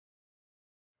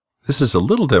This is a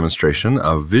little demonstration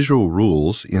of visual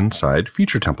rules inside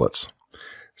feature templates.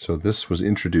 So this was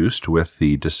introduced with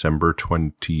the December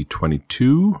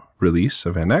 2022 release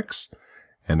of NX,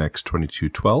 NX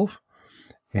 2212,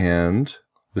 and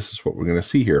this is what we're going to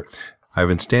see here. I've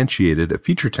instantiated a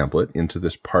feature template into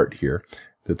this part here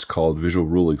that's called Visual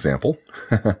Rule Example,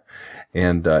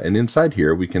 and inside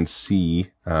here we can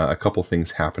see a couple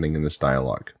things happening in this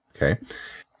dialog. Okay.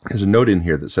 There's a note in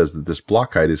here that says that this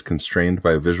block height is constrained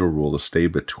by a visual rule to stay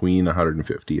between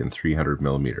 150 and 300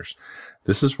 millimeters.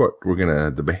 This is what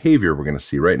the behavior we're gonna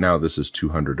see. Right now this is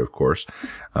 200, of course.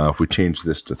 If we change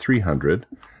this to 300,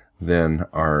 then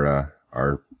our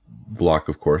block,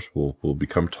 of course, will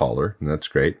become taller, and that's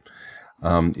great.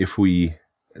 If we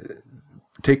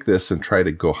take this and try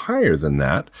to go higher than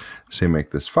that, say make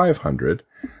this 500,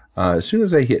 as soon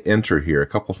as I hit enter here, a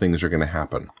couple things are going to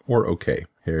happen, or OK.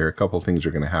 Here, a couple things are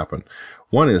going to happen.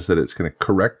 One is that it's going to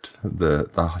correct the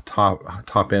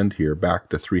top end here back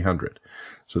to 300.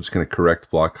 So it's going to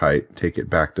correct block height, take it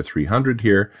back to 300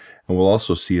 here, and we'll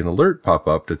also see an alert pop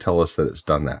up to tell us that it's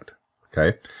done that.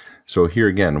 Okay. So here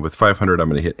again, with 500, I'm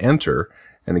going to hit enter,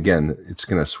 and again, it's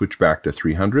going to switch back to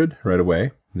 300 right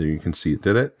away. There you can see it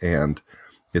did it, and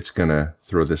it's going to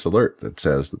throw this alert that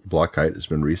says that the block height has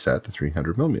been reset to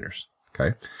 300 millimeters.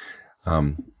 Okay.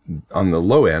 On the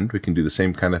low end, we can do the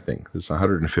same kind of thing. This is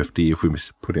 150. If we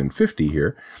put in 50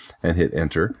 here and hit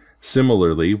enter,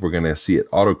 similarly, we're going to see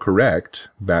it autocorrect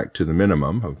back to the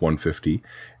minimum of 150,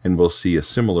 and we'll see a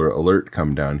similar alert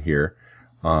come down here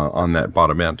on that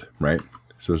bottom end, right?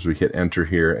 So as we hit enter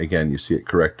here, again, you see it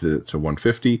corrected it to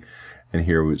 150, and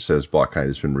here it says block height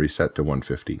has been reset to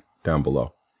 150 down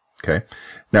below. Okay.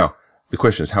 Now, the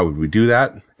question is, how would we do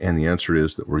that? And the answer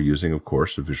is that we're using, of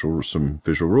course, some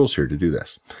visual rules here to do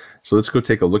this. So let's go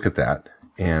take a look at that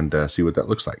and see what that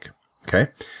looks like.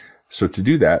 Okay. So to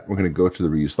do that, we're going to go to the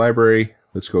reuse library.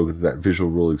 Let's go to that visual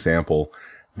rule example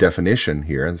definition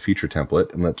here in the feature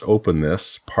template, and let's open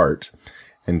this part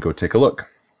and go take a look.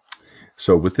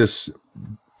 So with this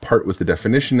part with the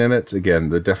definition in it, again,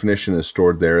 the definition is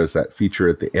stored there as that feature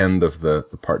at the end of the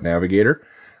part navigator.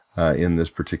 In this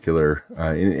particular,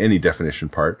 in any definition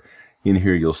part. In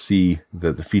here you'll see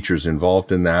that the features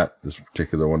involved in that. This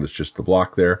particular one is just the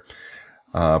block there.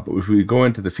 But if we go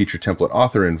into the feature template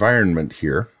author environment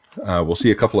here, we'll see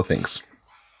a couple of things.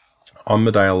 On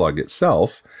the dialog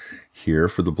itself, here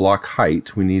for the block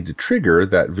height, we need to trigger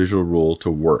that visual rule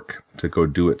to work, to go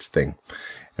do its thing.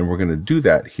 And we're going to do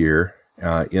that here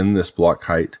in this block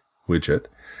height widget.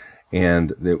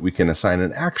 And that we can assign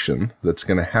an action that's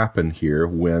going to happen here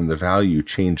when the value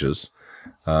changes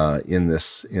in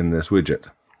this widget,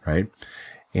 right?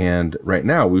 And right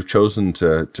now we've chosen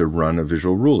to run a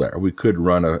visual rule there. We could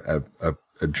run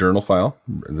a journal file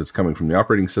that's coming from the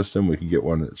operating system. We could get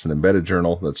one that's an embedded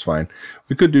journal. That's fine.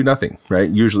 We could do nothing, right?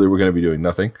 Usually we're going to be doing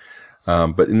nothing.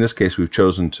 But in this case, we've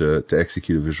chosen to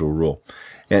execute a visual rule.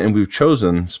 And we've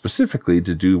chosen specifically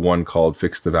to do one called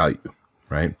fix the value,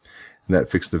 right? And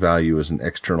that fix the value is an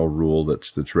external rule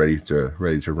that's ready to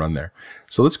run there.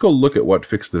 So let's go look at what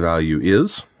fix the value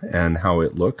is and how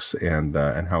it looks and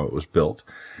how it was built,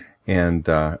 and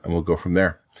we'll go from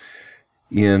there.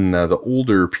 In the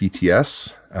older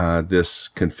PTS, this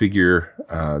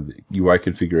UI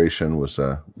configuration was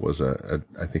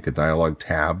I think a dialog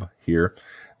tab here.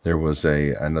 There was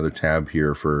another tab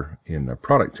here in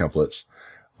product templates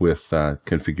with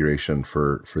configuration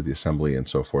for the assembly and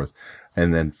so forth.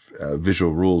 And then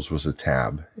visual rules was a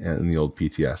tab in the old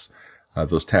PTS.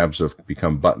 Those tabs have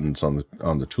become buttons on the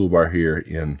toolbar here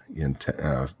in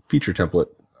feature template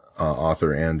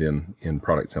author and in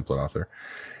product template author.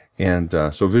 And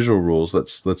so visual rules,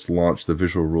 let's launch the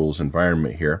visual rules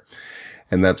environment here.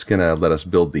 And that's going to let us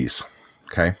build these.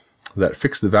 Okay. That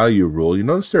fix the value rule, you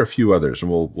notice there are a few others,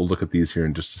 and we'll look at these here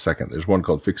in just a second. There's one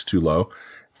called fix too low,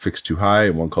 fix too high,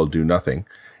 and one called do nothing.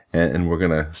 And we're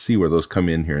going to see where those come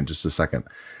in here in just a second.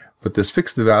 But this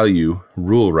fix the value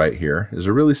rule right here is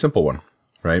a really simple one,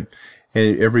 right?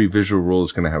 And every visual rule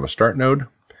is going to have a start node.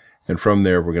 And from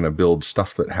there, we're going to build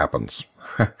stuff that happens.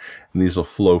 And these will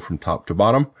flow from top to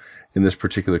bottom. In this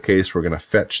particular case, we're going to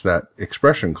fetch that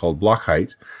expression called block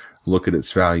height, look at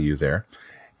its value there,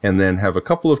 and then have a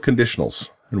couple of conditionals.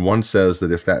 And one says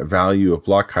that if that value of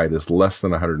block height is less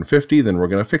than 150, then we're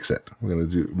going to fix it. We're going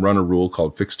to run a rule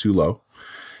called fix too low.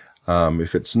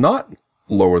 If it's not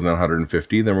lower than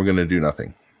 150, then we're going to do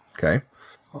nothing. Okay.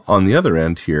 On the other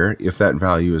end here, if that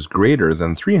value is greater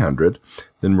than 300,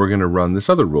 then we're going to run this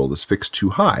other rule, this fix too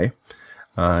high.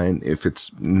 And if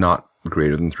it's not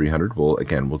greater than 300, we'll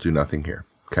do nothing here.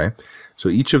 Okay. So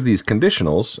each of these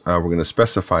conditionals, we're going to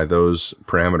specify those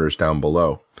parameters down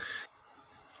below.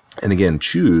 And again,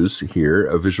 choose here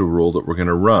a visual rule that we're going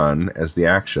to run as the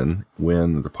action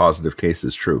when the positive case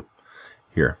is true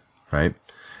here, right?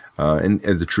 And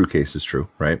the true case is true,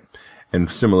 right? And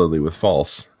similarly with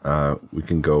false, we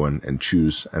can go and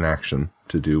choose an action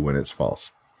to do when it's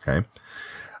false, okay?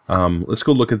 Let's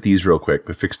go look at these real quick,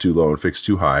 the fix too low and fix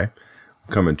too high.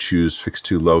 We'll come and choose fix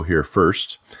too low here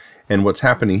first. And what's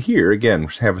happening here, again,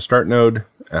 we have a start node,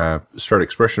 start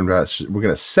expression value. We're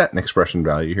going to set an expression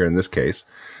value here in this case.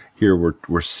 Here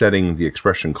we're setting the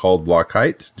expression called block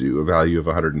height to do a value of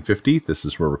 150. This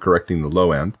is where we're correcting the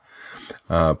low end.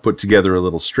 Put together a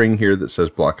little string here that says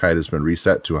block height has been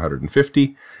reset to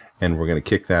 150, and we're going to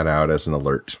kick that out as an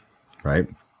alert, right?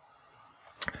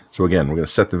 So again, we're going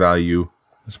to set the value,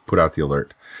 let's put out the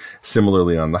alert.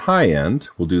 Similarly on the high end,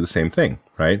 we'll do the same thing,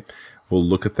 right? We'll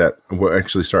look at that. Well,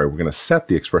 actually, sorry, we're going to set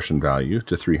the expression value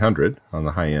to 300 on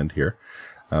the high end here.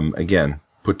 Again,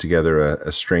 put together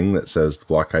a string that says the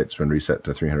block height's been reset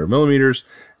to 300 millimeters.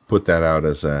 Put that out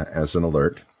as an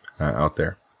alert out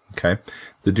there. Okay,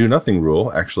 the do nothing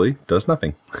rule actually does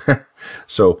nothing.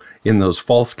 So in those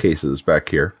false cases back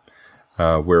here,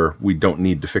 where we don't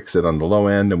need to fix it on the low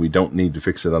end and we don't need to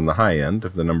fix it on the high end,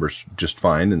 if the number's just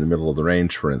fine in the middle of the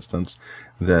range, for instance,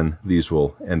 then these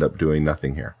will end up doing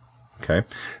nothing here. Okay,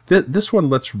 this one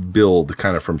let's build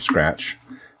kind of from scratch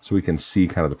so we can see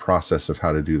kind of the process of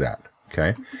how to do that.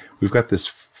 Okay, we've got this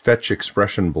fetch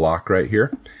expression block right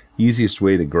here. Easiest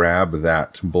way to grab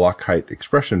that block height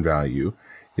expression value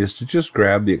is to just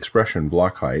grab the expression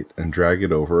block height and drag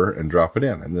it over and drop it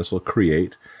in. And this will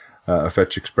create a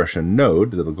fetch expression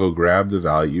node that'll go grab the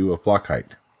value of block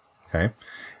height. Okay,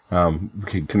 we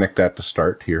can connect that to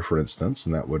start here, for instance,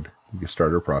 and that would be a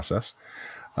starter process.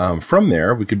 From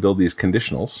there, we could build these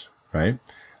conditionals, right?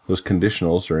 Those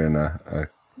conditionals are in a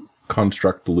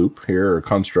construct loop here, or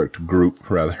construct group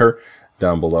rather,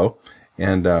 down below.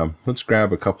 And let's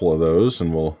grab a couple of those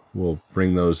and we'll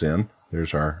bring those in.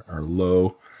 There's our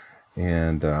low,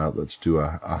 and let's do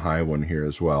a high one here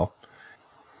as well.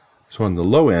 So on the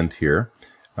low end here,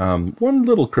 one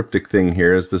little cryptic thing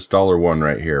here is this $1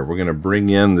 right here. We're going to bring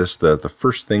in this the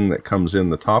first thing that comes in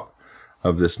the top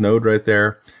of this node right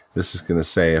there. This is going to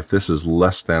say if this is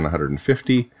less than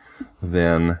 150,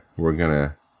 then we're going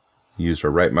to use our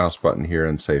right mouse button here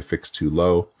and say fix too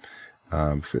low.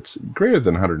 If it's greater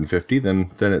than 150,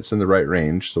 then it's in the right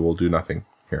range, so we'll do nothing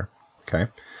here.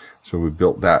 Okay, so we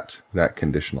built that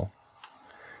conditional.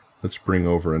 Let's bring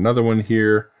over another one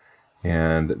here,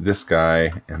 and this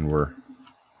guy, and we're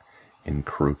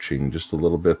encroaching just a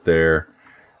little bit there.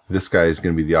 This guy is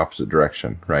going to be the opposite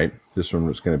direction, right? This one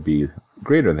was going to be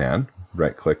greater than.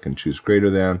 Right click and choose greater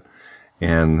than,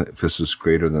 and if this is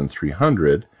greater than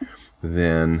 300,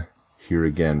 then here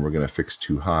again we're going to fix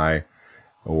too high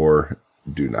or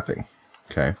do nothing.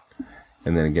 Okay,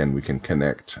 and then again we can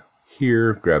connect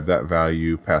here, grab that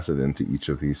value, pass it into each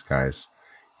of these guys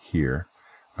here.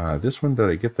 This one, did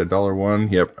I get the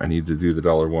 $1? Yep, I need to do the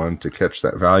 $1 to catch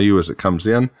that value as it comes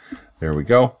in. There we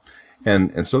go.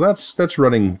 And so that's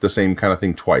running the same kind of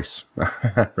thing twice,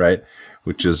 right?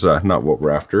 Which is not what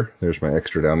we're after. There's my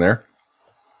extra down there.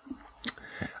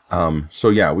 So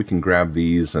yeah, we can grab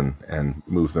these and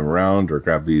move them around, or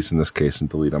grab these in this case and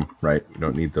delete them, right? We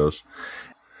don't need those.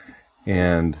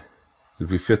 And if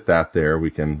we fit that there,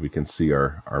 we can see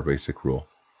our basic rule.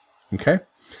 Okay?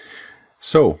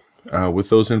 So with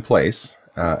those in place,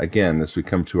 again, as we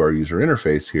come to our user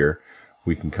interface here,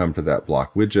 we can come to that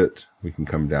block widget. We can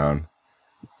come down,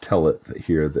 tell it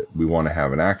here that we want to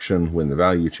have an action when the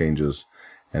value changes,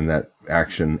 and that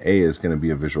action A is going to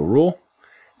be a visual rule,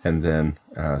 and then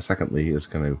secondly is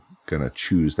going to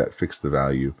choose that fix the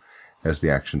value as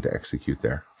the action to execute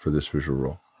there for this visual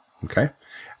rule. Okay,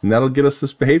 and that'll get us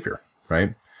this behavior,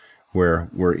 right? Where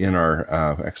we're in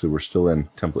our actually we're still in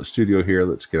Template Studio here.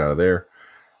 Let's get out of there.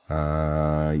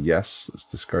 Yes, let's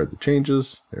discard the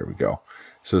changes. There we go.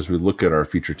 So as we look at our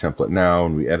feature template now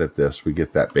and we edit this, we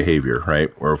get that behavior,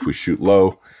 right? Where if we shoot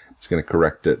low, it's going to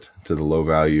correct it to the low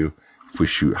value. If we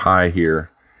shoot high here,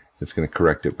 it's going to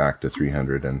correct it back to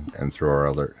 300 and throw our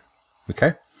alert.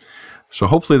 Okay? So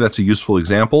hopefully that's a useful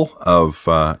example of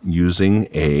using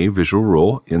a visual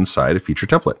rule inside a feature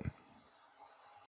template.